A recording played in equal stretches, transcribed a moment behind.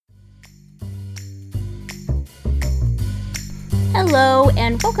Hello,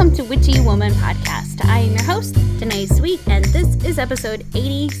 and welcome to Witchy Woman Podcast. I am your host, Danae Sweet, and this is episode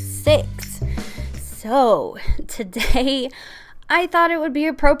 86. So, today, I thought it would be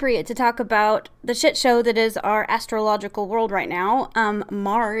appropriate to talk about the shit show that is our astrological world right now.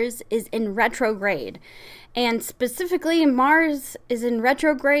 Mars is in retrograde, and specifically, Mars is in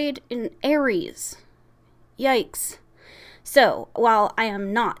retrograde in Aries. Yikes. So, while I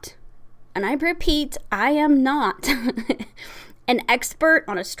am not, and I repeat, I am not an expert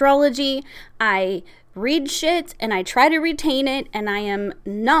on astrology, I read shit and I try to retain it, and I am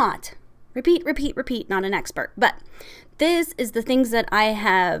not, repeat, not an expert. But this is the things that I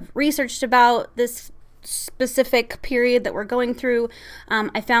have researched about this specific period that we're going through.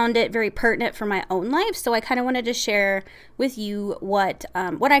 I found it very pertinent for my own life, so I kind of wanted to share with you what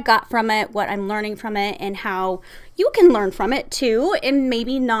I got from it, what I'm learning from it, and how you can learn from it too, and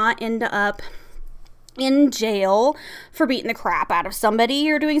maybe not end up in jail for beating the crap out of somebody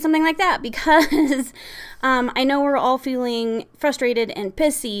or doing something like that, because I know we're all feeling frustrated and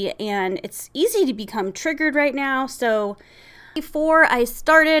pissy, and it's easy to become triggered right now. So before I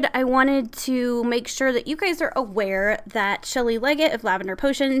started, I wanted to make sure that you guys are aware that Shelly Leggett of Lavender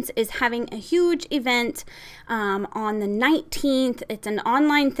Potions is having a huge event on the 19th. It's an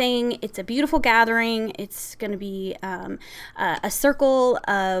online thing. It's a beautiful gathering. It's going to be a circle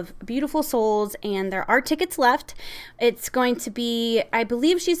of beautiful souls, and there are tickets left. It's going to be, I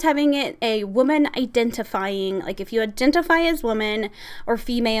believe she's having it a woman identifying, like if you identify as woman or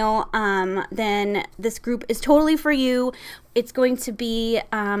female, then this group is totally for you. It's going to be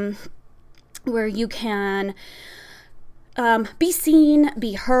where you can be seen,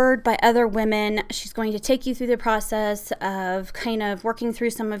 be heard by other women. She's going to take you through the process of kind of working through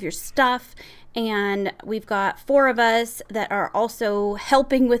some of your stuff. And we've got 4 of us that are also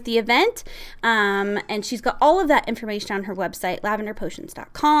helping with the event. And she's got all of that information on her website,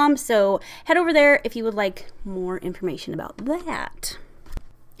 lavenderpotions.com. So head over there if you would like more information about that.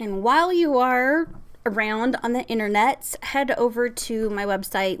 And while you are around on the internet, head over to my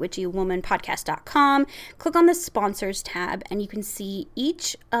website, witchywomanpodcast.com, click on the sponsors tab, and you can see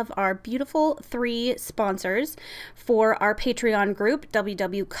each of our beautiful 3 sponsors for our Patreon group,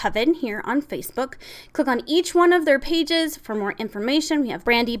 WW Coven, here on Facebook. Click on each one of their pages for more information. We have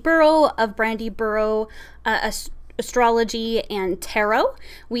Brandy Burrow of Brandy Burrow Astrology and Tarot.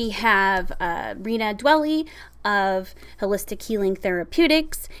 We have Rena Dwelly of Holistic Healing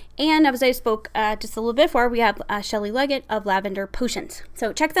Therapeutics, and as I spoke just a little bit before, we have Shelly Leggett of Lavender Potions.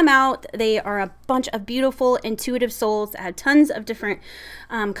 So check them out. They are a bunch of beautiful, intuitive souls that have tons of different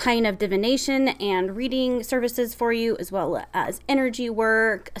kind of divination and reading services for you, as well as energy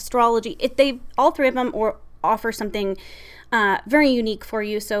work, astrology. All 3 of them offer something very unique for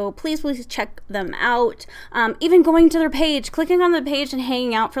you, so please check them out. Even going to their page, clicking on the page and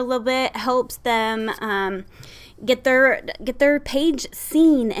hanging out for a little bit helps them get their page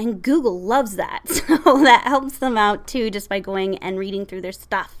seen, and Google loves that. So that helps them out too, just by going and reading through their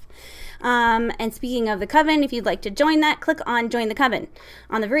stuff. And speaking of the Coven, if you'd like to join that, click on Join the Coven.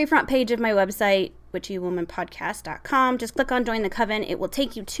 On the very front page of my website, witchywomanpodcast.com, just click on Join the Coven. It will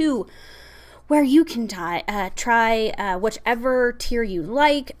take you to where you can try whichever tier you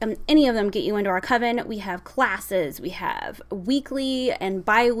like. Any of them get you into our coven. We have classes. We have weekly and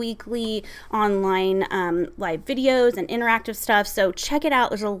bi-weekly online live videos and interactive stuff. So check it out.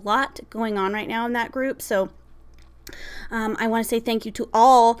 There's a lot going on right now in that group. So I want to say thank you to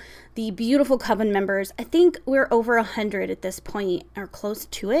all the beautiful coven members. I think we're over 100 at this point, or close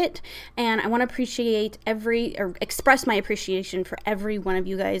to it. And I want to express my appreciation for every one of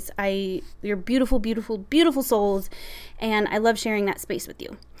you guys. You're beautiful, beautiful, beautiful souls. And I love sharing that space with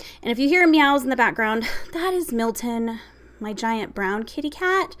you. And if you hear meows in the background, that is Milton, my giant brown kitty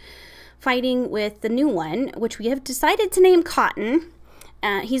cat, fighting with the new one, which we have decided to name Cotton.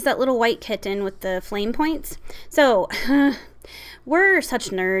 He's that little white kitten with the flame points. So, we're such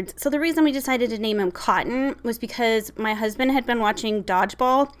nerds. So the reason we decided to name him Cotton was because my husband had been watching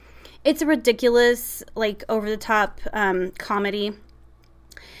Dodgeball. It's a ridiculous, like, over-the-top comedy.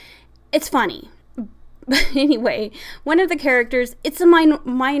 It's funny. But anyway, one of the characters, it's a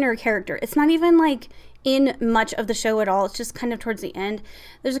minor character. It's not even, like, in much of the show at all. It's just kind of towards the end.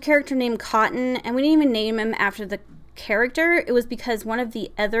 There's a character named Cotton, and we didn't even name him after the character. It was because one of the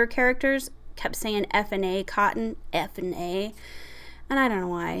other characters kept saying F and A, Cotton, F and A, and I don't know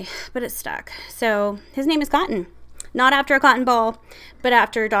why, but it stuck. So his name is Cotton, not after a cotton ball, but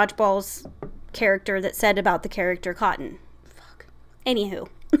after Dodgeball's character that said about the character Cotton. Fuck. Anywho,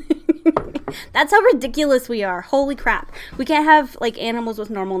 that's how ridiculous we are. Holy crap. We can't have like animals with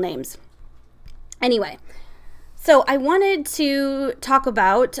normal names. Anyway, So I wanted to talk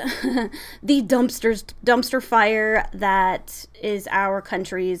about the dumpster fire that is our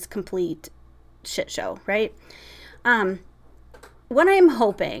country's complete shit show, right? What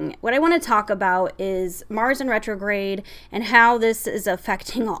I want to talk about is Mars in retrograde and how this is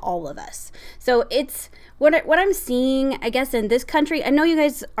affecting all of us. So it's what I'm seeing, I guess, in this country. I know you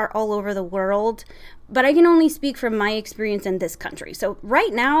guys are all over the world, but I can only speak from my experience in this country. So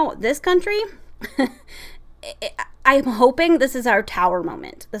right now, this country, I'm hoping this is our tower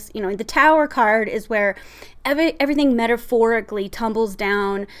moment. The tower card is where everything metaphorically tumbles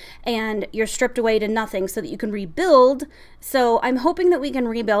down and you're stripped away to nothing so that you can rebuild. So I'm hoping that we can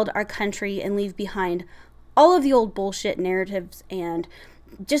rebuild our country and leave behind all of the old bullshit narratives and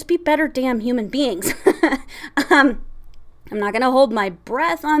just be better damn human beings. I'm not going to hold my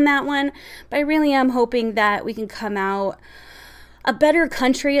breath on that one, but I really am hoping that we can come out a better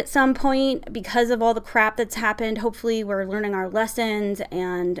country at some point because of all the crap that's happened. Hopefully we're learning our lessons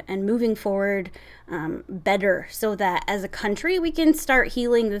and moving forward better so that as a country we can start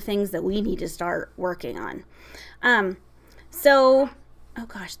healing the things that we need to start working on. Oh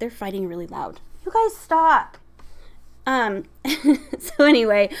gosh, they're fighting really loud. You guys stop. So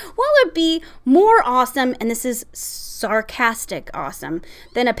anyway, will it be more awesome, and this is sarcastic awesome,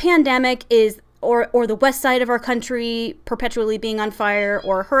 than a pandemic is or the west side of our country perpetually being on fire,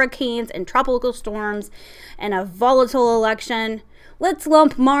 or hurricanes and tropical storms and a volatile election? Let's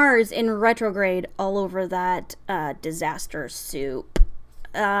lump Mars in retrograde all over that disaster soup.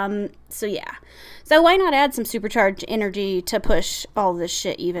 So why not add some supercharged energy to push all this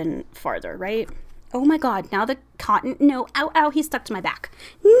shit even farther, right? Oh my God, now the cotton, no, ow, he stuck to my back.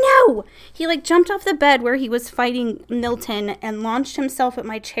 No! He jumped off the bed where he was fighting Milton and launched himself at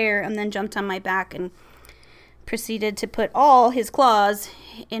my chair and then jumped on my back and proceeded to put all his claws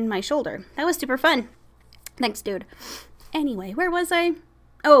in my shoulder. That was super fun. Thanks, dude. Anyway, where was I?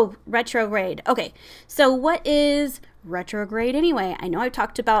 Oh, retrograde. Okay, so what is retrograde anyway? I know I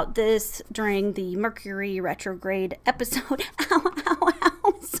talked about this during the Mercury retrograde episode.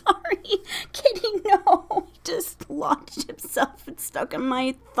 Ow, sorry. Kitty, no. He just launched himself and stuck in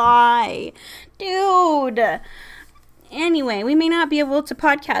my thigh. Dude. Anyway, we may not be able to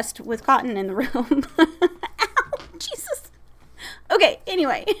podcast with Cotton in the room. Ow, Jesus. Okay,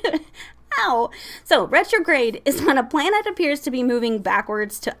 anyway. Ow. So retrograde is when a planet appears to be moving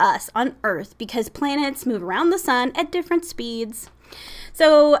backwards to us on Earth because planets move around the sun at different speeds.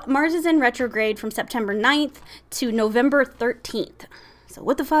 So Mars is in retrograde from September 9th to November 13th. So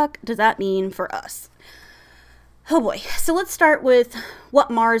what the fuck does that mean for us? Oh boy. So let's start with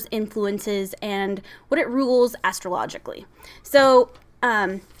what Mars influences and what it rules astrologically. So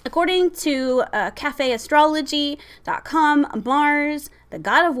according to cafeastrology.com, Mars, the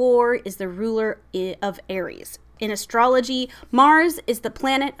god of war, is the ruler of Aries. In astrology, Mars is the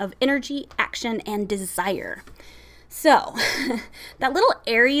planet of energy, action, and desire. So that little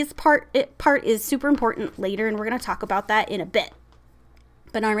Aries part is super important later, and we're going to talk about that in a bit,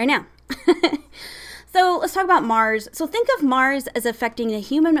 but not right now. So let's talk about Mars. So think of Mars as affecting the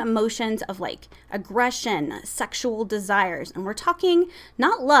human emotions of aggression, sexual desires. And we're talking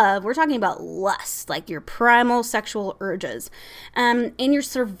not love, we're talking about lust, your primal sexual urges, and your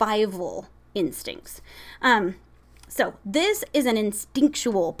survival instincts. So this is an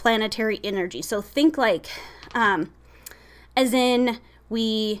instinctual planetary energy. So think as in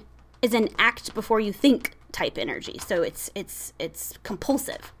act before you think type energy. So it's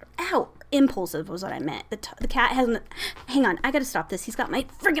compulsive. Ow. Impulsive was what I meant. The cat hasn't. Hang on, I gotta stop this. He's got my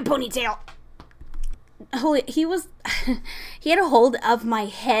friggin' ponytail. He had a hold of my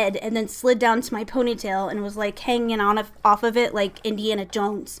head and then slid down to my ponytail and was hanging off of it like Indiana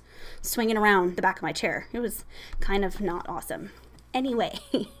Jones, swinging around the back of my chair. It was kind of not awesome. Anyway,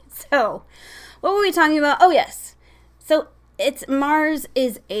 so what were we talking about? Oh yes, so it's Mars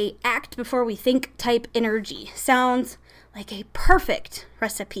is a act before we think type energy. Sounds like a perfect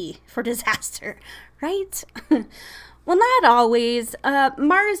recipe for disaster, right? Well, not always.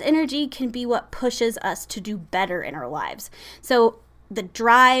 Mars energy can be what pushes us to do better in our lives. So the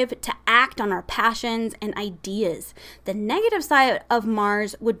drive to act on our passions and ideas. The negative side of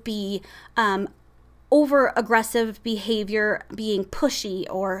Mars would be over-aggressive behavior, being pushy,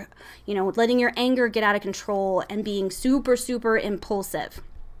 or, letting your anger get out of control and being super, super impulsive.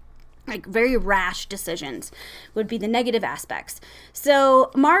 Very rash decisions would be the negative aspects. So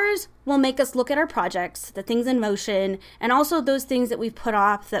Mars will make us look at our projects, the things in motion, and also those things that we've put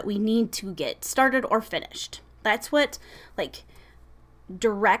off that we need to get started or finished. That's what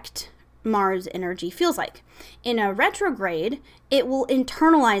direct Mars energy feels like. In a retrograde, it will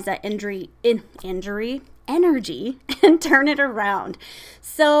internalize that energy and turn it around.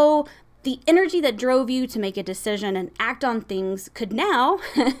 So the energy that drove you to make a decision and act on things could now,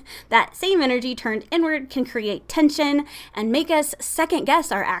 that same energy turned inward, can create tension and make us second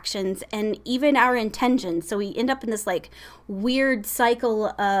guess our actions and even our intentions. So we end up in this like weird cycle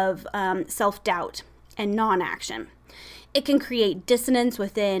of self-doubt and non-action. It can create dissonance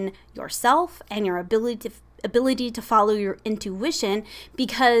within yourself and your ability to follow your intuition,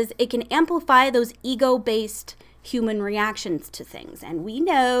 because it can amplify those ego-based human reactions to things. And we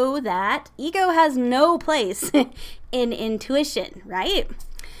know that ego has no place in intuition, right?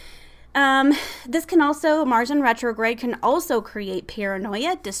 This can also, Mars in retrograde can also create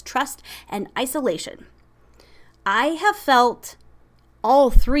paranoia, distrust, and isolation. I have felt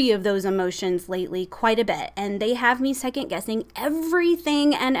all three of those emotions lately quite a bit, and they have me second guessing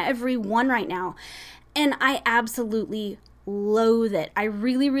everything and everyone right now. And I absolutely loathe it. I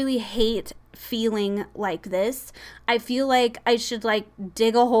really, really hate feeling like this. I feel like I should like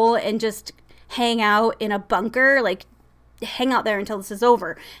dig a hole and just hang out in a bunker, like hang out there until this is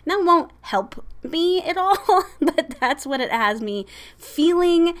over. And that won't help me at all, but that's what it has me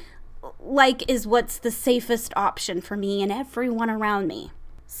feeling like is what's the safest option for me and everyone around me.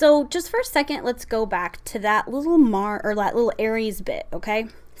 So just for a second, let's go back to that little that little Aries bit, okay?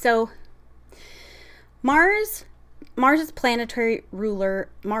 So Mars is planetary ruler.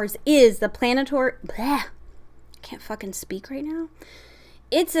 Mars is the planetary... I can't fucking speak right now.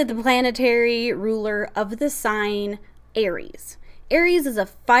 It's the planetary ruler of the sign Aries. Aries is a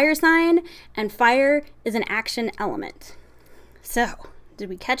fire sign, and fire is an action element. So, did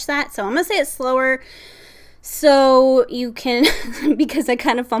we catch that? So I'm going to say it slower so you can... because I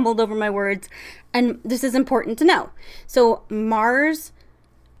kind of fumbled over my words, and this is important to know. So Mars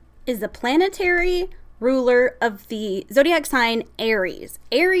is the planetary ruler of the zodiac sign Aries.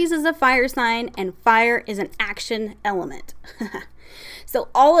 Aries is a fire sign, and fire is an action element. So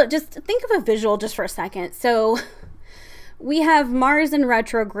just think of a visual just for a second. So we have Mars in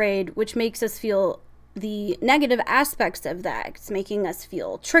retrograde, which makes us feel the negative aspects of that. It's making us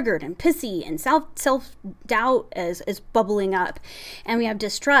feel triggered and pissy, and self-doubt is bubbling up, and we have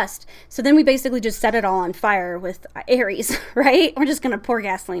distrust. So then we basically just set it all on fire with Aries, right? We're just going to pour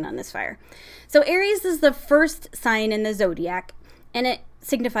gasoline on this fire. So Aries is the first sign in the zodiac, and it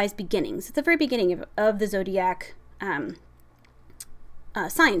signifies beginnings. It's the very beginning of the zodiac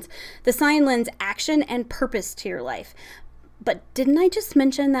signs. The sign lends action and purpose to your life. But didn't I just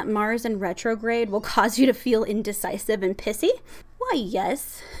mention that Mars in retrograde will cause you to feel indecisive and pissy? Why,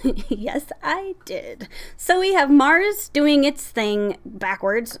 yes. Yes, I did. So we have Mars doing its thing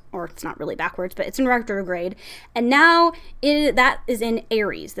backwards, or it's not really backwards, but it's in retrograde. And now that is in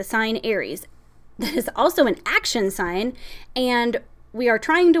Aries, the sign Aries. That is also an action sign, and we are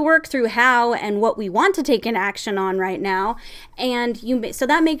trying to work through how and what we want to take an action on right now. And so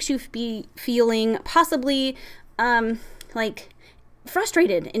that makes you be feeling possibly like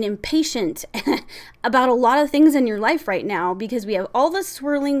frustrated and impatient about a lot of things in your life right now, because we have all this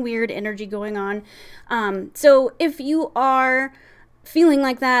swirling weird energy going on. So if you are feeling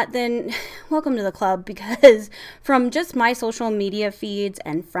like that, then welcome to the club, because from just my social media feeds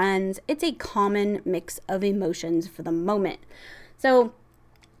and friends, it's a common mix of emotions for the moment. So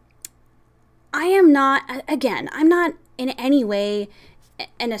I'm not in any way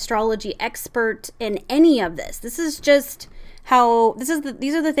an astrology expert in any of this. This is just these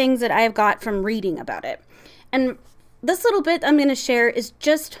are the things that I have got from reading about it. And this little bit I'm going to share is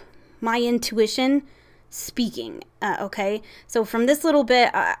just my intuition speaking, okay? So from this little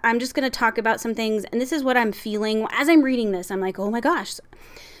bit, I'm just going to talk about some things, and this is what I'm feeling. As I'm reading this, I'm like, oh my gosh.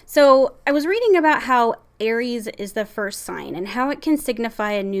 So I was reading about how Aries is the first sign and how it can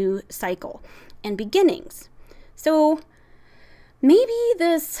signify a new cycle and beginnings. So maybe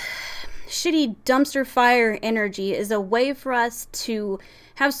this shitty dumpster fire energy is a way for us to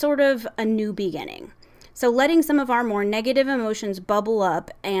have sort of a new beginning. So letting some of our more negative emotions bubble up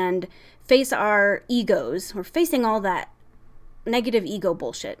and face our egos, or facing all that negative ego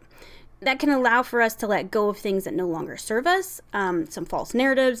bullshit. That can allow for us to let go of things that no longer serve us, some false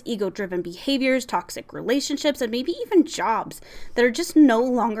narratives, ego-driven behaviors, toxic relationships, and maybe even jobs that are just no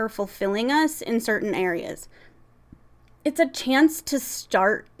longer fulfilling us in certain areas. It's a chance to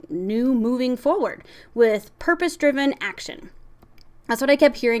start new, moving forward with purpose-driven action. That's what I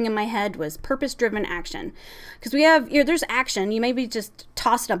kept hearing in my head, was purpose-driven action. Because we have, there's action. You may be just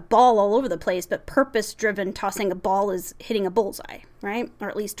tossing a ball all over the place, but purpose-driven tossing a ball is hitting a bullseye, right? Or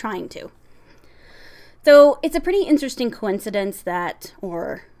at least trying to. So it's a pretty interesting coincidence that,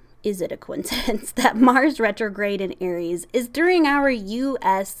 or is it a coincidence that Mars retrograde in Aries is during our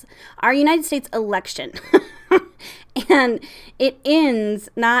United States election? And it ends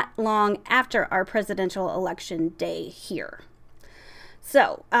not long after our presidential election day here.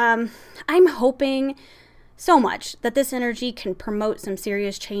 So I'm hoping so much that this energy can promote some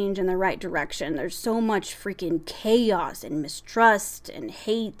serious change in the right direction. There's so much freaking chaos and mistrust and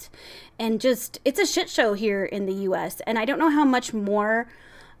hate, and just, it's a shit show here in the US. And I don't know how much more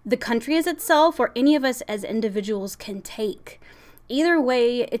the country as itself or any of us as individuals can take. Either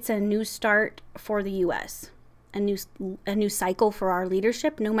way, it's a new start for the US, a new cycle for our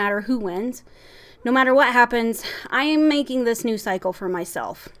leadership, no matter who wins. No matter what happens, I am making this new cycle for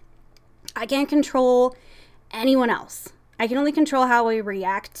myself. I can't control anyone else. I can only control how I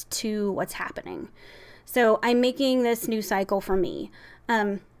react to what's happening. So I'm making this new cycle for me.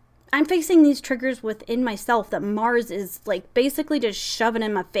 I'm facing these triggers within myself that Mars is like basically just shoving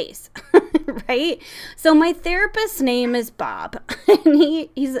in my face, right? So my therapist's name is Bob, and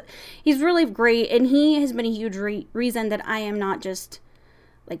he's really great, and he has been a huge reason that I am not just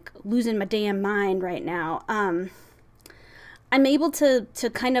like losing my damn mind right now. I'm able to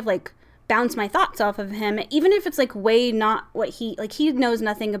kind of like bounce my thoughts off of him, even if it's like way not what he knows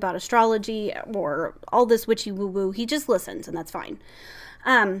nothing about astrology or all this witchy woo woo. He just listens, and that's fine.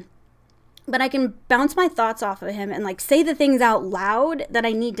 But I can bounce my thoughts off of him and like say the things out loud that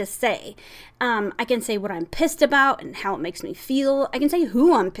I need to say. I can say what I'm pissed about and how it makes me feel. I can say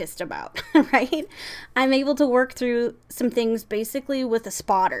who I'm pissed about, right? I'm able to work through some things basically with a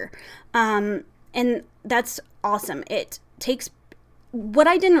spotter. And that's awesome. It takes, what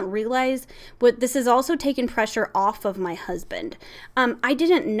I didn't realize, but this has also taken pressure off of my husband. I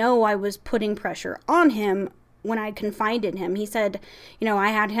didn't know I was putting pressure on him when I confided him. He said, I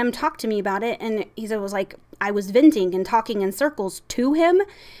had him talk to me about it, and he said it was like I was venting and talking in circles to him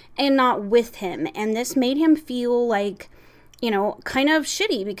and not with him. And this made him feel like, kind of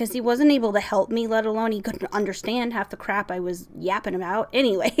shitty because he wasn't able to help me, let alone he couldn't understand half the crap I was yapping about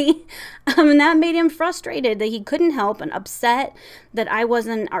anyway. And that made him frustrated that he couldn't help and upset that I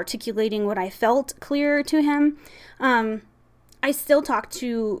wasn't articulating what I felt clear to him. I still talk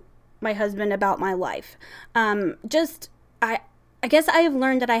to my husband about my life. I guess I have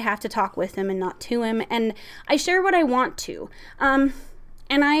learned that I have to talk with him and not to him, and I share what I want to. And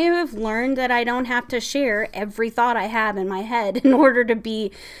I have learned that I don't have to share every thought I have in my head in order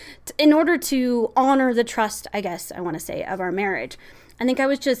to honor the trust, I guess I want to say, of our marriage. I think I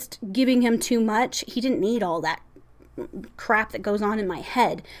was just giving him too much. He didn't need all that crap that goes on in my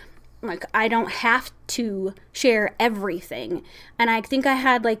head. Like, I don't have to share everything. And I think I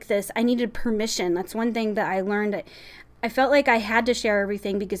had like this, I needed permission. That's one thing that I learned. I felt like I had to share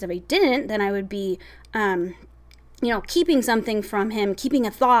everything, because if I didn't, then I would be, keeping something from him, keeping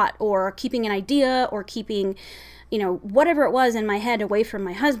a thought or keeping an idea or keeping, whatever it was in my head away from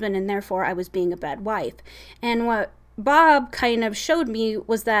my husband. And therefore I was being a bad wife. And what Bob kind of showed me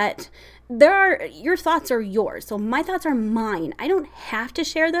was that your thoughts are yours. So my thoughts are mine. I don't have to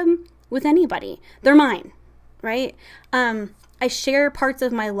share them with anybody. They're mine, right? I share parts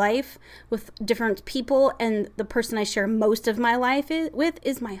of my life with different people, and the person I share most of my life with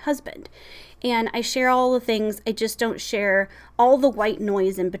is my husband. And I share all the things. I just don't share all the white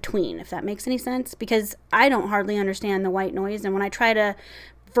noise in between, if that makes any sense, because I don't hardly understand the white noise. And when I try to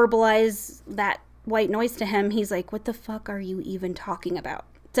verbalize that white noise to him, he's like, what the fuck are you even talking about?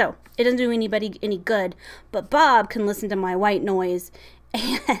 So it doesn't do anybody any good, but Bob can listen to my white noise,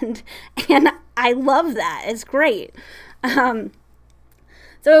 and I love that. It's great.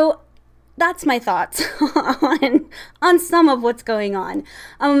 So that's my thoughts on some of what's going on.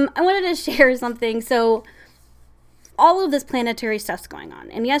 I wanted to share something. So all of this planetary stuff's going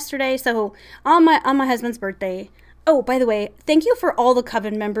on, and yesterday, so on my husband's birthday. Oh, by the way, thank you for all the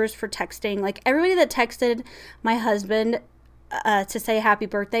Coven members for texting. Like, everybody that texted my husband to say happy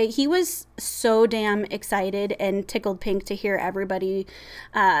birthday. He was so damn excited and tickled pink to hear everybody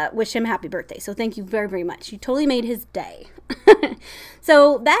wish him happy birthday. So thank you very, very much. You totally made his day.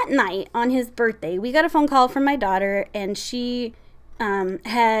 So that night on his birthday, we got a phone call from my daughter, and she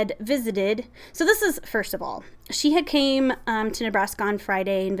had visited. So this is, first of all, she had came to Nebraska on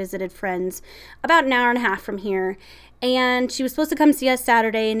Friday and visited friends about an hour and a half from here. And she was supposed to come see us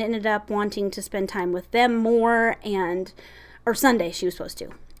Saturday and ended up wanting to spend time with them more, or Sunday she was supposed to.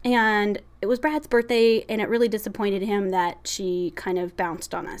 And it was Brad's birthday, and it really disappointed him that she kind of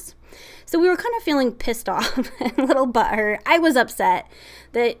bounced on us. So we were kind of feeling pissed off and a little butthurt. I was upset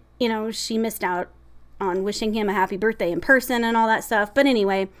that, she missed out on wishing him a happy birthday in person and all that stuff. But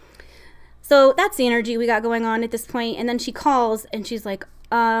anyway, so that's the energy we got going on at this point. And then she calls and she's like,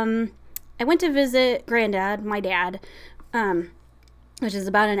 I went to visit Granddad, my dad, which is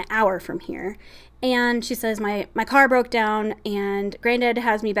about an hour from here. And she says, my car broke down and Granddad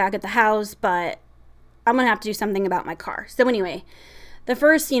has me back at the house, but I'm going to have to do something about my car. So anyway, the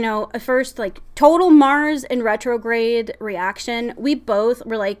first like total Mars in retrograde reaction, we both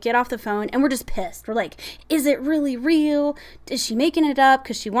were like, get off the phone, and we're just pissed. We're like, is it really real? Is she making it up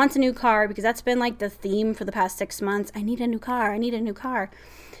because she wants a new car? Because that's been like the theme for the past 6 months. I need a new car.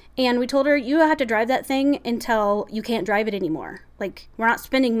 And we told her, you have to drive that thing until you can't drive it anymore. Like, we're not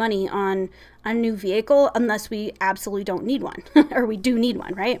spending money on a new vehicle unless we absolutely don't need one. Or we do need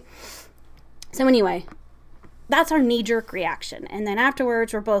one, right? So anyway, that's our knee-jerk reaction. And then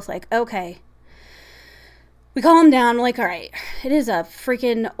afterwards, we're both like, okay. We calm down, like, all right, it is a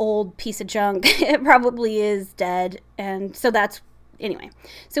freaking old piece of junk. It probably is dead. And so anyway.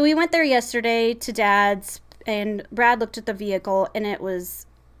 So we went there yesterday to Dad's, and Brad looked at the vehicle, and it was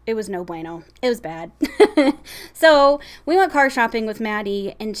no bueno. It was bad. So we went car shopping with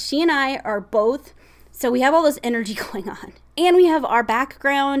Maddie, and she and I are both, so we have all this energy going on. And we have our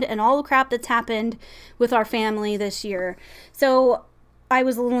background and all the crap that's happened with our family this year. So I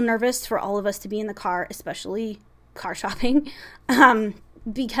was a little nervous for all of us to be in the car, especially car shopping,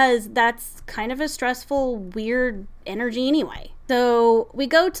 because that's kind of a stressful, weird energy anyway. So we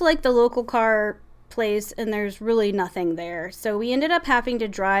go to like the local car place and there's really nothing there. So we ended up having to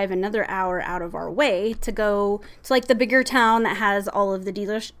drive another hour out of our way to go to like the bigger town that has all of the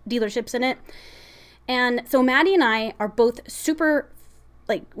dealerships in it. And so Maddie and I are both super,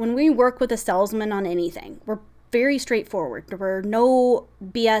 like, when we work with a salesman on anything, we're very straightforward. We're no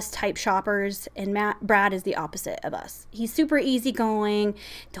BS type shoppers, and Brad is the opposite of us. He's super easygoing,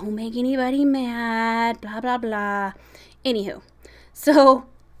 don't make anybody mad, blah, blah, blah. Anywho, so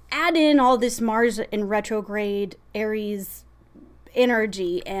add in all this Mars in retrograde Aries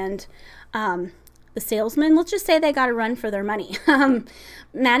energy, and the salesman, let's just say they got to run for their money.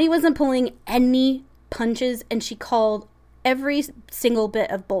 Maddie wasn't pulling any punches, and she called every single bit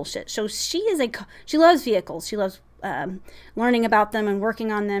of bullshit. So she loves vehicles. She loves learning about them and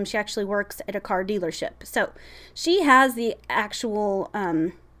working on them. She actually works at a car dealership. So she has the actual,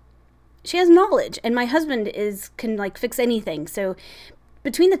 she has knowledge, and my husband can like fix anything. So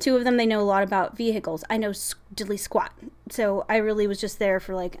between the two of them, they know a lot about vehicles. I know diddly squat. So I really was just there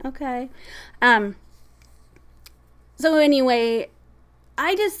for like, okay. So anyway,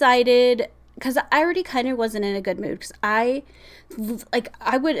 I decided, because I already kind of wasn't in a good mood, because I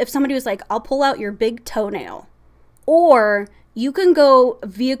would, if somebody was like, I'll pull out your big toenail, or you can go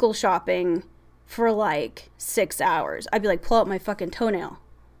vehicle shopping for like 6 hours, I'd be like, pull out my fucking toenail.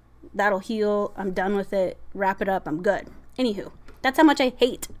 That'll heal. I'm done with it. Wrap it up. I'm good. Anywho, that's how much I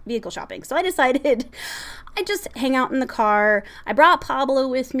hate vehicle shopping. So I decided I just hang out in the car. I brought Pablo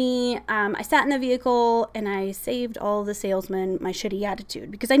with me. I sat in the vehicle and I saved all the salesmen my shitty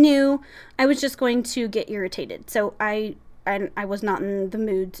attitude, because I knew I was just going to get irritated. So I was not in the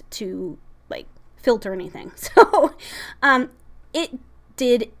mood to like filter anything. So it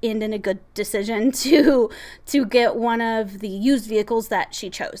did end in a good decision to get one of the used vehicles that she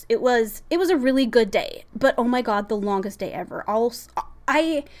chose. It was a really good day, but oh my God, the longest day ever.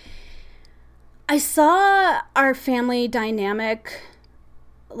 I saw our family dynamic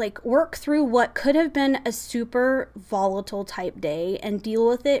like work through what could have been a super volatile type day and deal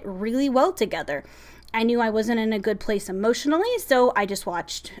with it really well together. I knew I wasn't in a good place emotionally, so I just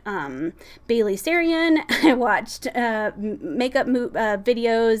watched Bailey Sarian. I watched makeup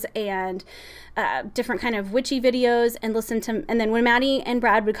videos and different kind of witchy videos, and listened to. And then when Maddie and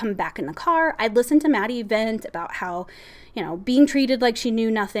Brad would come back in the car, I'd listen to Maddie vent about how, being treated like she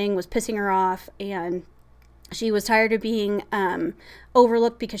knew nothing was pissing her off, and she was tired of being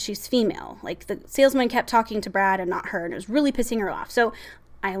overlooked because she's female. Like, the salesman kept talking to Brad and not her, and it was really pissing her off. So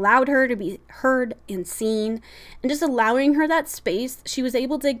I allowed her to be heard and seen, and just allowing her that space, she was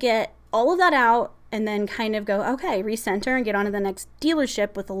able to get all of that out and then kind of go, okay, recenter and get on to the next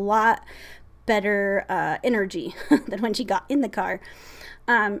dealership with a lot better energy than when she got in the car.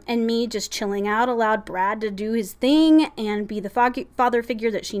 And me just chilling out allowed Brad to do his thing and be the father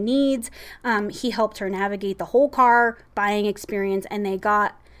figure that she needs. He helped her navigate the whole car buying experience, and they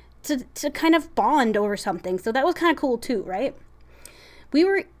got to kind of bond over something. So that was kind of cool too, right? We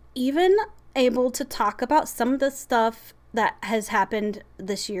were even able to talk about some of the stuff that has happened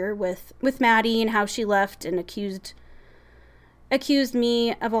this year with Maddie, and how she left and accused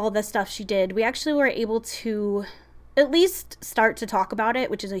me of all the stuff she did. We actually were able to at least start to talk about it,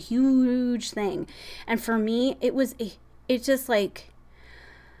 which is a huge thing. And for me, it's just like,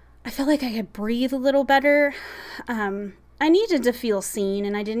 I felt like I could breathe a little better. I I needed to feel seen,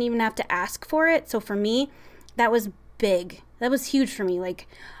 and I didn't even have to ask for it. So for me, that was big. That was huge for me. Like,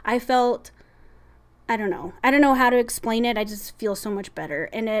 I felt, I don't know how to explain it. I just feel so much better.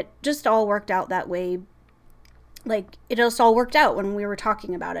 And it just all worked out that way. Like, it just all worked out when we were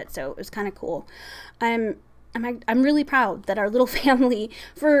talking about it. So it was kind of cool. I'm really proud that our little family,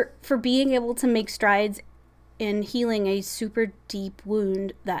 for being able to make strides in healing a super deep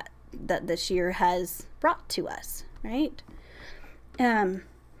wound that this year has brought to us, right? So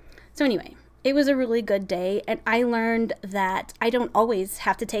anyway, it was a really good day, and I learned that I don't always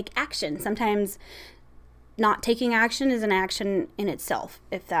have to take action. Sometimes not taking action is an action in itself,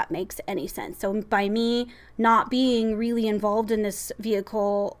 if that makes any sense. So by me not being really involved in this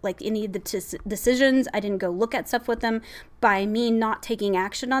vehicle, like any of the decisions, I didn't go look at stuff with them. By me not taking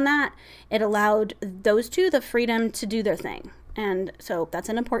action on that, it allowed those two the freedom to do their thing. And so that's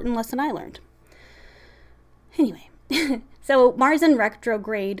an important lesson I learned. Anyway, so Mars in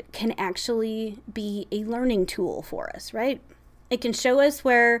retrograde can actually be a learning tool for us, right? It can show us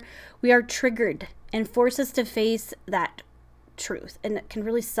where we are triggered and force us to face that truth. And it can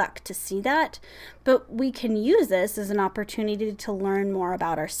really suck to see that, but we can use this as an opportunity to learn more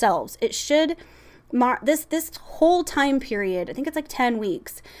about ourselves. It should, this whole time period, I think it's like 10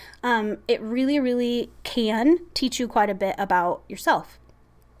 weeks, it really, really can teach you quite a bit about yourself.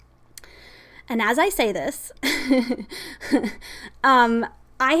 And as I say this, I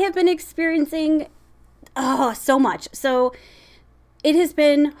have been experiencing so much. So it has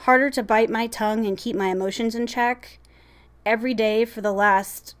been harder to bite my tongue and keep my emotions in check every day for the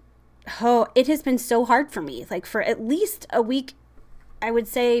last, it has been so hard for me. Like for at least a week, I would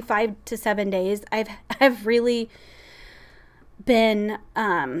say 5 to 7 days, I've really been,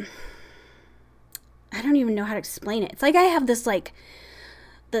 I don't even know how to explain it. It's like I have this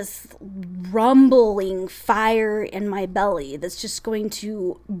rumbling fire in my belly that's just going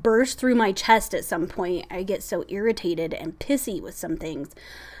to burst through my chest at some point. I get so irritated and pissy with some things.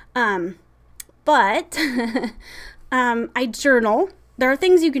 But I journal. There are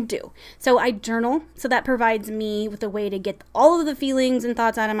things you can do. So I journal. So that provides me with a way to get all of the feelings and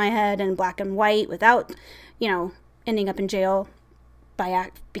thoughts out of my head in black and white without, ending up in jail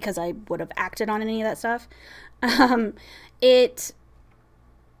because I would have acted on any of that stuff.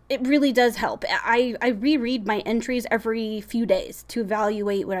 It really does help. I reread my entries every few days to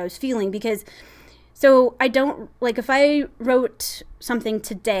evaluate what I was feeling so I don't, if I wrote something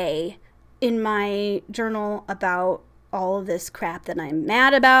today in my journal about all of this crap that I'm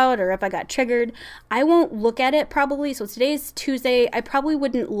mad about, or if I got triggered, I won't look at it probably. So today's Tuesday. I probably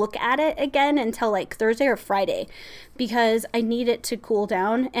wouldn't look at it again until Thursday or Friday because I need it to cool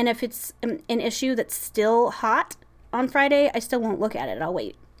down. And if it's an issue that's still hot on Friday, I still won't look at it. I'll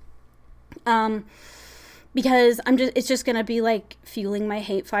wait. Because it's just going to be fueling my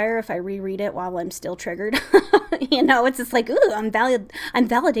hate fire if I reread it while I'm still triggered. It's just ooh, I'm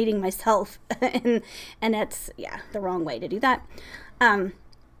validating myself. and that's, the wrong way to do that.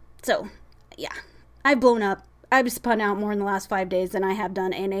 So yeah, I've blown up. I've spun out more in the last 5 days than I have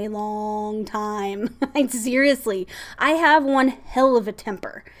done in a long time. Seriously, I have one hell of a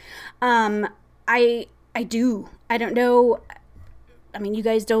temper. I do. I don't know. I mean, you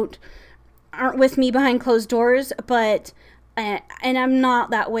guys aren't with me behind closed doors, but and I'm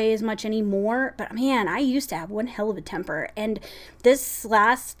not that way as much anymore, but man, I used to have one hell of a temper, and this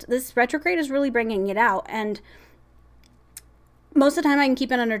retrograde is really bringing it out. And most of the time I can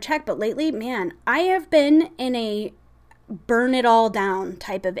keep it under check, but lately, man, I have been in a burn it all down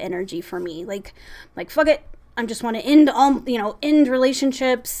type of energy for me. Like fuck it, I just want to end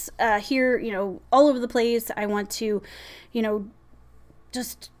relationships here, all over the place. I want to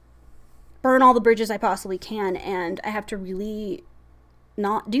just burn all the bridges I possibly can, and I have to really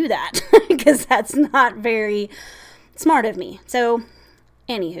not do that because that's not very smart of me. So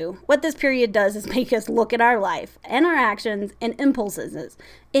anywho, what this period does is make us look at our life and our actions and impulses,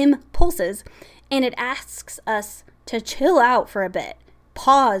 and it asks us to chill out for a bit,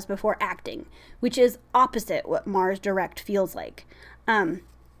 pause before acting, which is opposite what Mars direct feels like.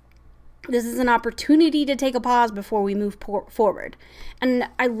 This is an opportunity to take a pause before we move forward. And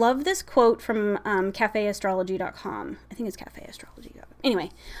I love this quote from cafeastrology.com. I think it's cafeastrology.com.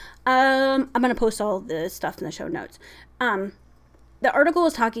 Anyway, I'm going to post all the stuff in the show notes. The article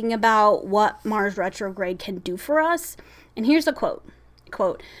is talking about what Mars retrograde can do for us. And here's the quote.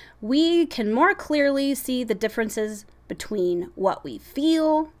 Quote, "We can more clearly see the differences between what we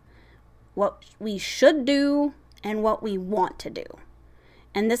feel, what we should do, and what we want to do.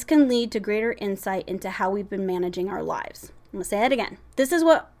 And this can lead to greater insight into how we've been managing our lives." I'm going to say it again. This is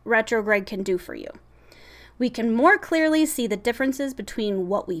what retrograde can do for you. We can more clearly see the differences between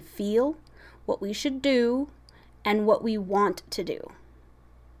what we feel, what we should do, and what we want to do.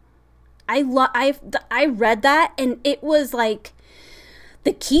 I read that and it was like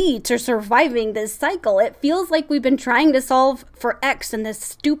the key to surviving this cycle. It feels like we've been trying to solve for X in this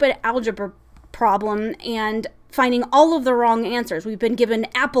stupid algebra problem and finding all of the wrong answers. We've been given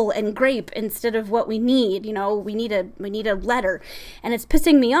apple and grape instead of what we need. You know, we need a letter, and it's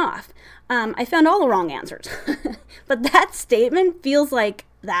pissing me off. I found all the wrong answers. But that statement feels like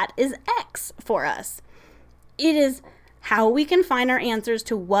that is X for us. It is how we can find our answers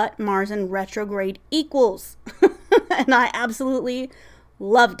to what Mars in retrograde equals. And I absolutely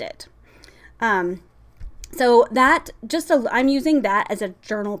loved it. So that I'm using that as a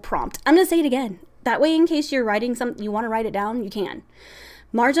journal prompt. I'm going to say it again. That way, in case you're writing something, you want to write it down, you can.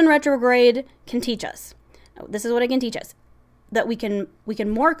 Mars in retrograde can teach us. This is what it can teach us. That we can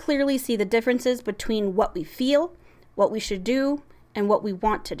more clearly see the differences between what we feel, what we should do, and what we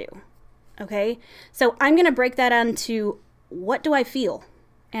want to do. Okay? So I'm going to break that into what do I feel?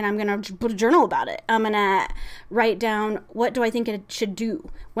 And I'm going to put a journal about it. I'm going to write down what do I think it should do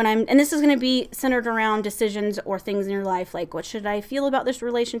and this is going to be centered around decisions or things in your life. Like, what should I feel about this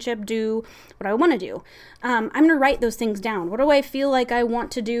relationship? Do what I want to do. I'm going to write those things down. What do I feel like I want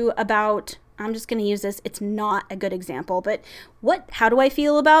to do about, I'm just going to use this. It's not a good example, but how do I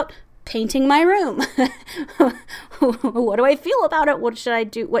feel about painting my room? What do I feel about it? What should I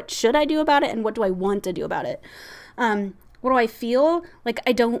do? What should I do about it? And what do I want to do about it? What do I feel? Like,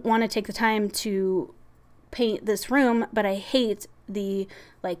 I don't want to take the time to paint this room, but I hate the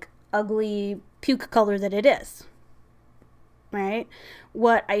ugly puke color that it is. Right?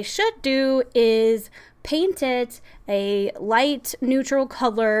 What I should do is paint it a light neutral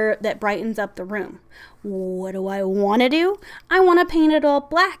color that brightens up the room. What do I want to do? I want to paint it all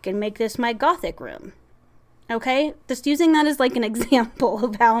black and make this my gothic room. Okay? Just using that as an example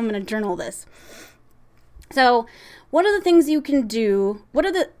of how I'm going to journal this. So, what are the things you can do? What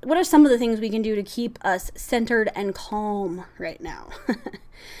are some of the things we can do to keep us centered and calm right now?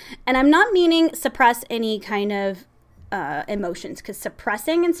 And I'm not meaning suppress any kind of emotions, because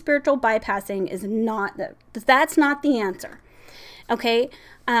suppressing and spiritual bypassing is that's not the answer. Okay?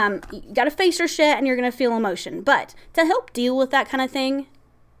 You got to face your shit and you're going to feel emotion. But to help deal with that kind of thing,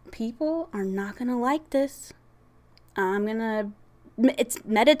 people are not going to like this. It's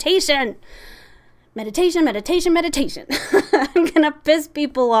meditation. Meditation. I'm going to piss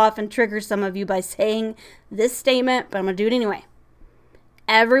people off and trigger some of you by saying this statement, but I'm going to do it anyway.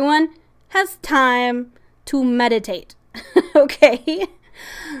 Everyone has time to meditate. Okay?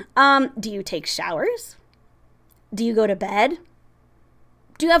 Do you take showers? Do you go to bed?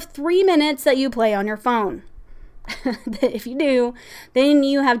 Do you have 3 minutes that you play on your phone? If you do, then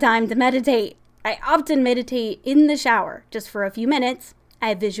you have time to meditate. I often meditate in the shower just for a few minutes.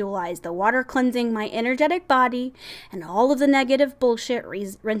 I visualize the water cleansing my energetic body and all of the negative bullshit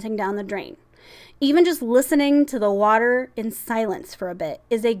rinsing down the drain. Even just listening to the water in silence for a bit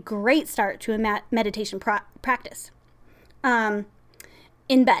is a great start to a meditation practice.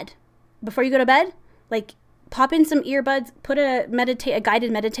 In bed. Before you go to bed, pop in some earbuds, put a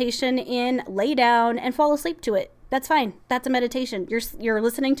guided meditation in, lay down, and fall asleep to it. That's fine. That's a meditation. You're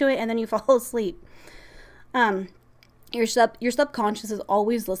listening to it and then you fall asleep. Your subconscious is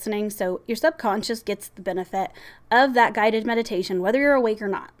always listening, so your subconscious gets the benefit of that guided meditation, whether you're awake or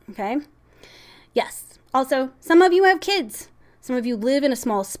not, okay? Yes. Also, some of you have kids. Some of you live in a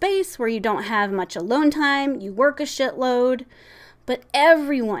small space where you don't have much alone time, you work a shitload, but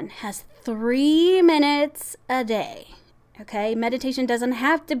everyone has 3 minutes a day, okay? Meditation doesn't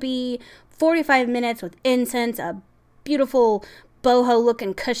have to be 45 minutes with incense, a beautiful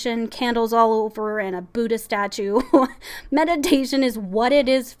boho-looking cushion, candles all over, and a Buddha statue. Meditation is what it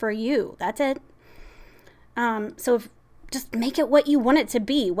is for you. That's it. Just make it what you want it to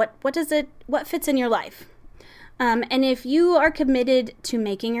be. What fits in your life? And if you are committed to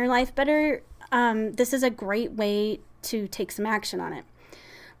making your life better, this is a great way to take some action on it.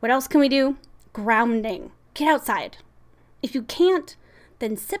 What else can we do? Grounding. Get outside. If you can't,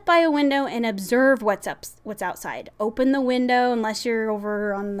 then sit by a window and observe what's outside. Open the window, unless you're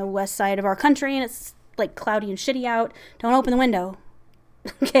over on the west side of our country and it's cloudy and shitty out. Don't open the window.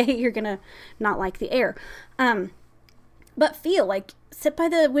 Okay, you're gonna not like the air. But sit by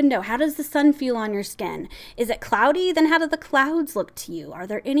the window. How does the sun feel on your skin? Is it cloudy? Then how do the clouds look to you? Are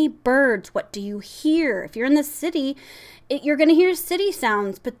there any birds? What do you hear? If you're in the city, you're going to hear city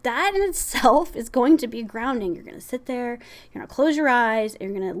sounds, but that in itself is going to be grounding. You're going to sit there, you're going to close your eyes, and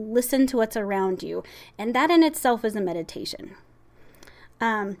you're going to listen to what's around you. And that in itself is a meditation.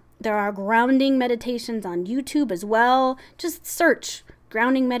 There are grounding meditations on YouTube as well. Just search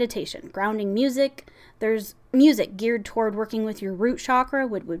grounding meditation, grounding music. There's music geared toward working with your root chakra.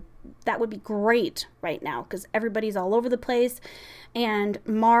 That would be great right now because everybody's all over the place, and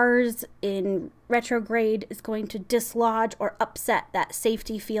Mars in retrograde is going to dislodge or upset that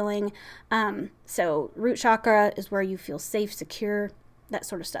safety feeling. So root chakra is where you feel safe, secure, that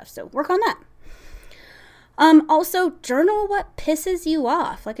sort of stuff. So work on that. Also, journal what pisses you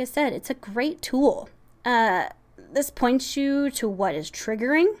off. Like I said, it's a great tool. This points you to what is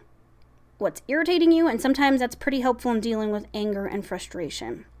triggering, what's irritating you, and sometimes that's pretty helpful in dealing with anger and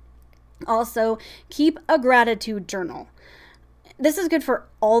frustration. Also, keep a gratitude journal. This is good for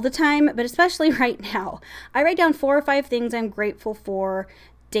all the time, but especially right now. I write down 4 or 5 things I'm grateful for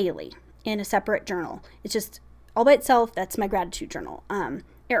daily in a separate journal. It's just all by itself. That's my gratitude journal.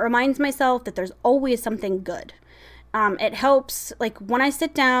 It reminds myself that there's always something good. It helps, like when I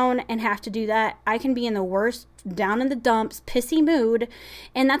sit down and have to do that, I can be in the worst, down in the dumps, pissy mood,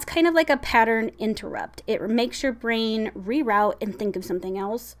 and that's kind of like a pattern interrupt. It makes your brain reroute and think of something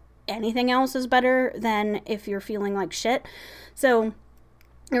else. Anything else is better than if you're feeling like shit. So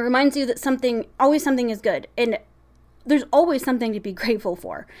it reminds you that always something is good, and there's always something to be grateful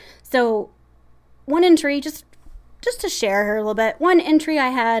for. So one entry, just to share here a little bit, one entry I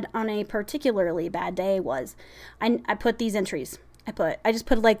had on a particularly bad day was, I put these entries.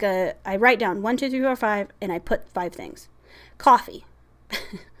 I write down 1, 2, 3, 4, 5, and I put 5 things. Coffee,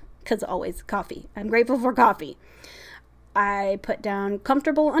 because always coffee. I'm grateful for coffee. I put down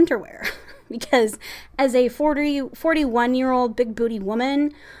comfortable underwear because as a 41-year-old big booty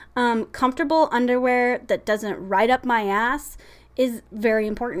woman, comfortable underwear that doesn't ride up my ass is very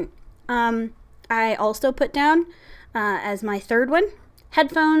important. I also put down as my third one,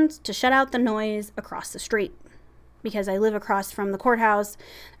 headphones to shut out the noise across the street. Because I live across from the courthouse,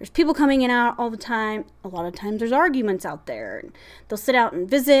 there's people coming in and out all the time. A lot of times there's arguments out there. And they'll sit out and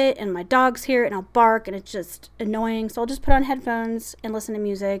visit, and my dog's here, and I'll bark, and it's just annoying. So I'll just put on headphones and listen to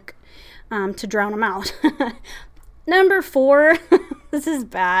music to drown them out. Number 4, this is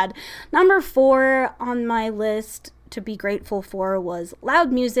bad. Number 4 on my list to be grateful for was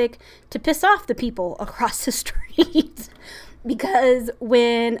loud music to piss off the people across the street. Because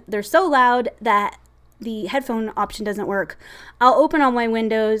when they're so loud that the headphone option doesn't work, I'll open all my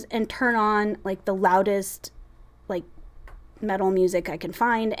windows and turn on like the loudest like metal music I can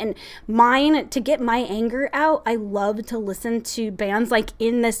find. And mine, to get my anger out, I love to listen to bands like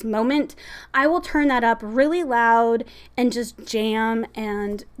In This Moment. I will turn that up really loud and just jam,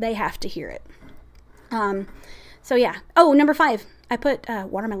 and they have to hear it. So yeah. Oh, number 5, I put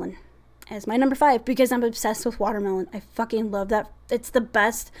watermelon as my number 5 because I'm obsessed with watermelon. I fucking love that. It's the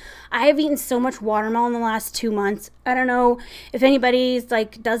best. I have eaten so much watermelon in the last 2 months. I don't know if anybody's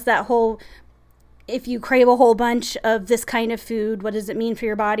like does that whole, if you crave a whole bunch of this kind of food, what does it mean for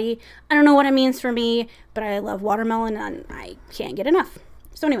your body? I don't know what it means for me, but I love watermelon and I can't get enough.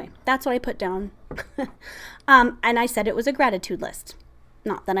 So anyway, that's what I put down. And I said it was a gratitude list.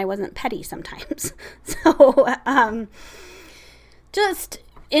 Not that I wasn't petty sometimes. So just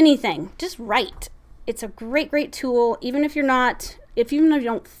anything, just write. It's a great tool. Even if you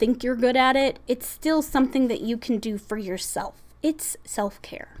don't think you're good at it, it's still something that you can do for yourself. It's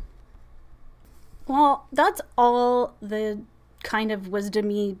self-care. Well, that's all the kind of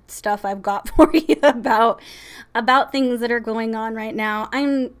wisdom-y stuff I've got for you about things that are going on right now.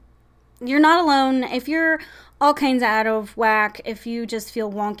 You're not alone. If you're all kinds out of whack, if you just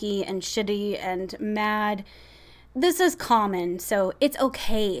feel wonky and shitty and mad, this is common, so it's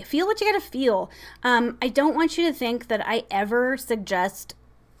okay. Feel what you gotta feel. I don't want you to think that I ever suggest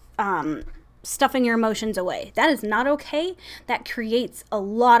stuffing your emotions away. That is not okay. That creates a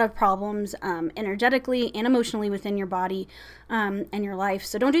lot of problems energetically and emotionally within your body and your life.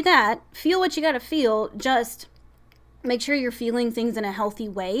 So don't do that. Feel what you gotta feel. Just make sure you're feeling things in a healthy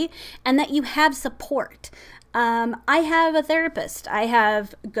way and that you have support. I have a therapist. I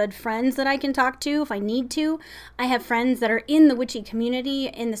have good friends that I can talk to if I need to. I have friends that are in the witchy community,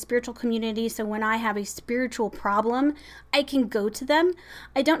 in the spiritual community. So when I have a spiritual problem, I can go to them.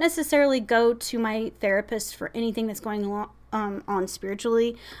 I don't necessarily go to my therapist for anything that's going on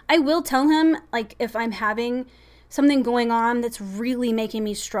spiritually. I will tell him, like, if I'm having something going on that's really making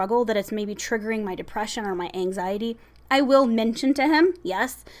me struggle, that it's maybe triggering my depression or my anxiety, I will mention to him,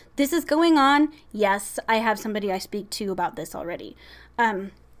 yes, this is going on. Yes, I have somebody I speak to about this already.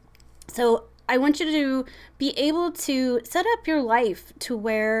 So I want you to be able to set up your life to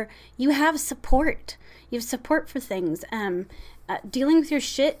where you have support. You have support for things. dealing with your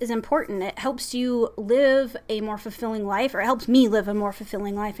shit is important. It helps you live a more fulfilling life, or it helps me live a more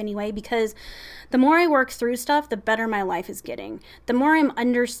fulfilling life anyway, because the more I work through stuff, the better my life is getting. The more I'm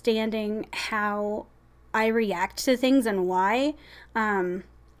understanding how I react to things and why, and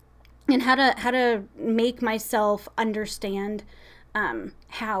how to make myself understand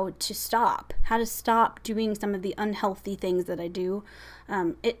how to stop doing some of the unhealthy things that I do.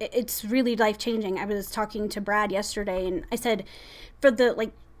 It's really life-changing. I was talking to Brad yesterday, and I said, for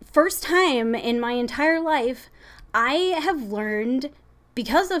the first time in my entire life, I have learned,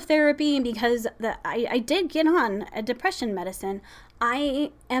 because of therapy and because I did get on a depression medicine,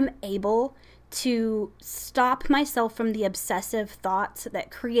 I am able to stop myself from the obsessive thoughts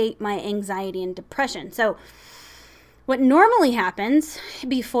that create my anxiety and depression. So what normally happens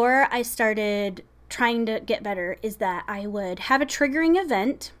before I started trying to get better is that I would have a triggering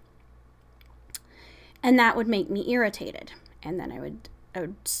event, and that would make me irritated, and then I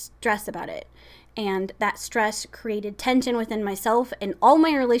would stress about it, and that stress created tension within myself and all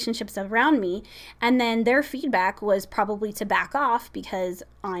my relationships around me, and then their feedback was probably to back off because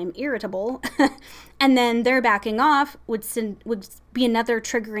I'm irritable, and then their backing off would be another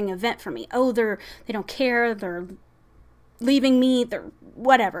triggering event for me. Oh, they don't care, they're leaving me, they're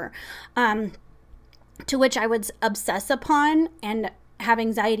whatever, to which I would obsess upon and have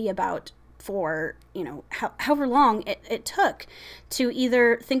anxiety about for, however long it took to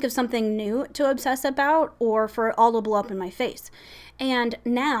either think of something new to obsess about or for it all to blow up in my face. And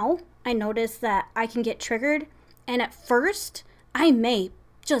now I notice that I can get triggered, and at first I may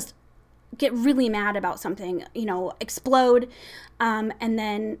just get really mad about something, explode, and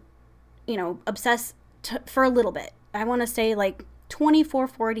then, obsess for a little bit. I want to say 24,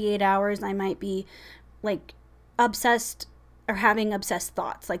 48 hours, I might be obsessed or having obsessed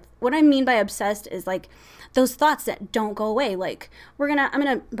thoughts. What I mean by obsessed is those thoughts that don't go away. I'm going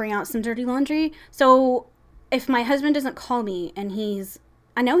to bring out some dirty laundry. So if my husband doesn't call me and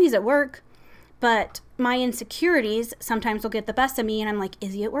I know he's at work, but my insecurities sometimes will get the best of me, and I'm like,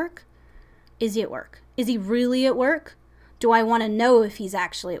 is he at work? Is he at work? Is he really at work? Do I want to know if he's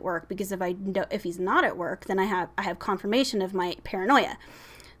actually at work? Because if he's not at work, then I have confirmation of my paranoia.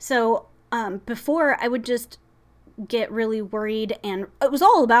 So before, I would just get really worried, and it was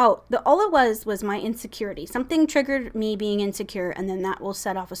all it was my insecurity. Something triggered me being insecure, and then that will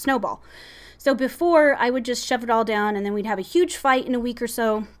set off a snowball. So before, I would just shove it all down, and then we'd have a huge fight in a week or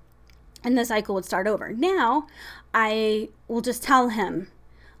so, and the cycle would start over. Now, I will just tell him,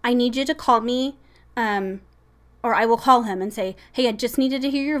 I need you to call me, or I will call him and say, hey, I just needed to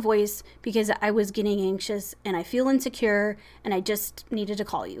hear your voice because I was getting anxious and I feel insecure and I just needed to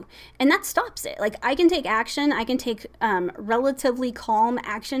call you. And that stops it. I can take action. I can take relatively calm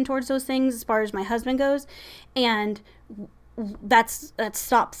action towards those things as far as my husband goes. And that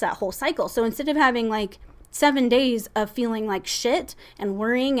stops that whole cycle. So instead of having 7 days of feeling like shit and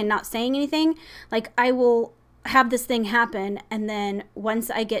worrying and not saying anything, I will have this thing happen. And then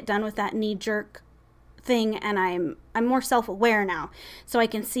once I get done with that knee-jerk thing and I'm more self-aware now, so I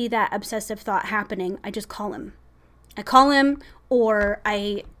can see that obsessive thought happening, I just call him. I call him, or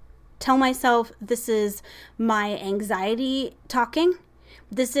I tell myself, this is my anxiety talking.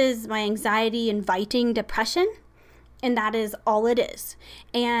 This is my anxiety inviting depression. And that is all it is.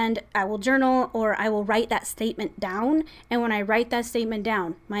 And I will journal, or I will write that statement down. And when I write that statement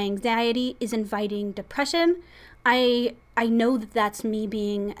down, my anxiety is inviting depression. I know that that's me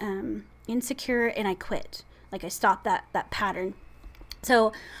being insecure, and I quit. I stop that pattern.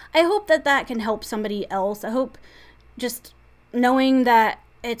 So I hope that can help somebody else. I hope just knowing that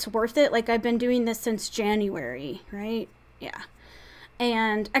it's worth it. I've been doing this since January, right? Yeah.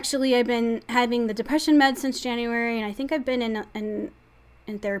 And actually, I've been having the depression meds since January, and I think I've been in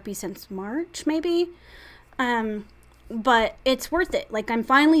therapy since March, maybe. But it's worth it. I'm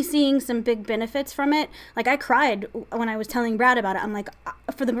finally seeing some big benefits from it. I cried when I was telling Brad about it. I'm like,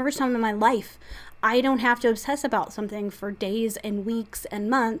 for the first time in my life, I don't have to obsess about something for days and weeks and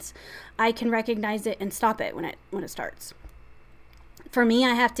months. I can recognize it and stop it when it starts. For me,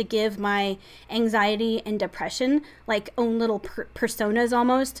 I have to give my anxiety and depression own little personas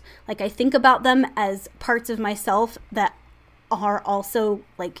almost. I think about them as parts of myself that are also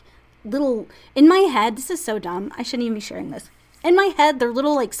little, in my head, this is so dumb, I shouldn't even be sharing this. In my head, they're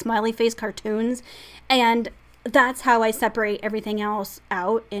little smiley face cartoons, and that's how I separate everything else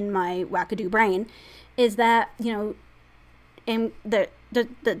out in my wackadoo brain, is that, and the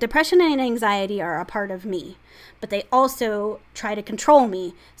depression and anxiety are a part of me, but they also try to control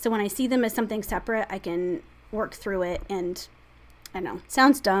me. So when I see them as something separate, I can work through it. And I know,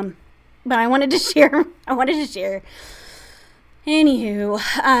 sounds dumb, but I wanted to share.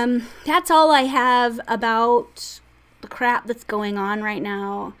 Anywho, that's all I have about the crap that's going on right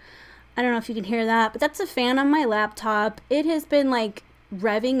now. I don't know if you can hear that, but that's a fan on my laptop. It has been like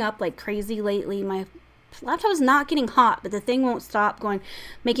revving up like crazy lately. My laptop is not getting hot, but the thing won't stop going,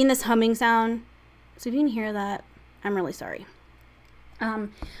 making this humming sound. So if you can hear that, I'm really sorry.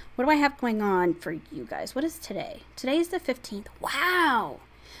 What do I have going on for you guys? What is today? Today is the 15th. Wow.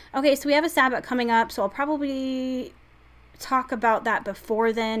 Okay, so we have a Sabbath coming up, so I'll probably talk about that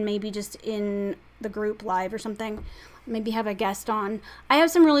before then, maybe just in the group live or something. Maybe have a guest on. I have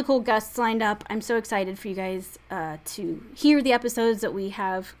some really cool guests lined up. I'm so excited for you guys to hear the episodes that we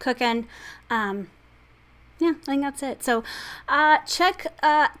have cooking. Yeah, I think that's it. So check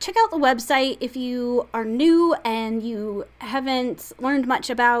out the website if you are new and you haven't learned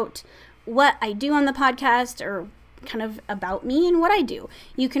much about what I do on the podcast or kind of about me and what I do.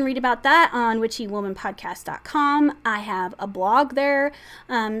 You can read about that on witchywomanpodcast.com. I have a blog there.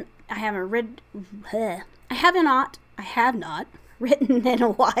 I have not written in a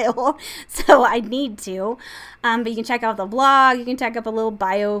while, so I need to. But you can check out the blog. You can check up a little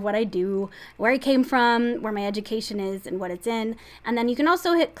bio of what I do, where I came from, where my education is, and what it's in. And then you can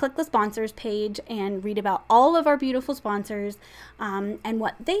also click the sponsors page and read about all of our beautiful sponsors and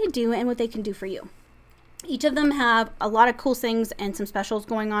what they do and what they can do for you. Each of them have a lot of cool things and some specials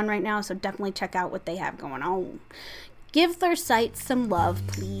going on right now, so definitely check out what they have going on. Give their sites some love,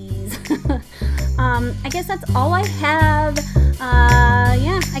 please. I guess that's all I have.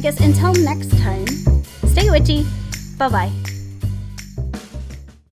 I guess until next time, stay witchy. Bye-bye.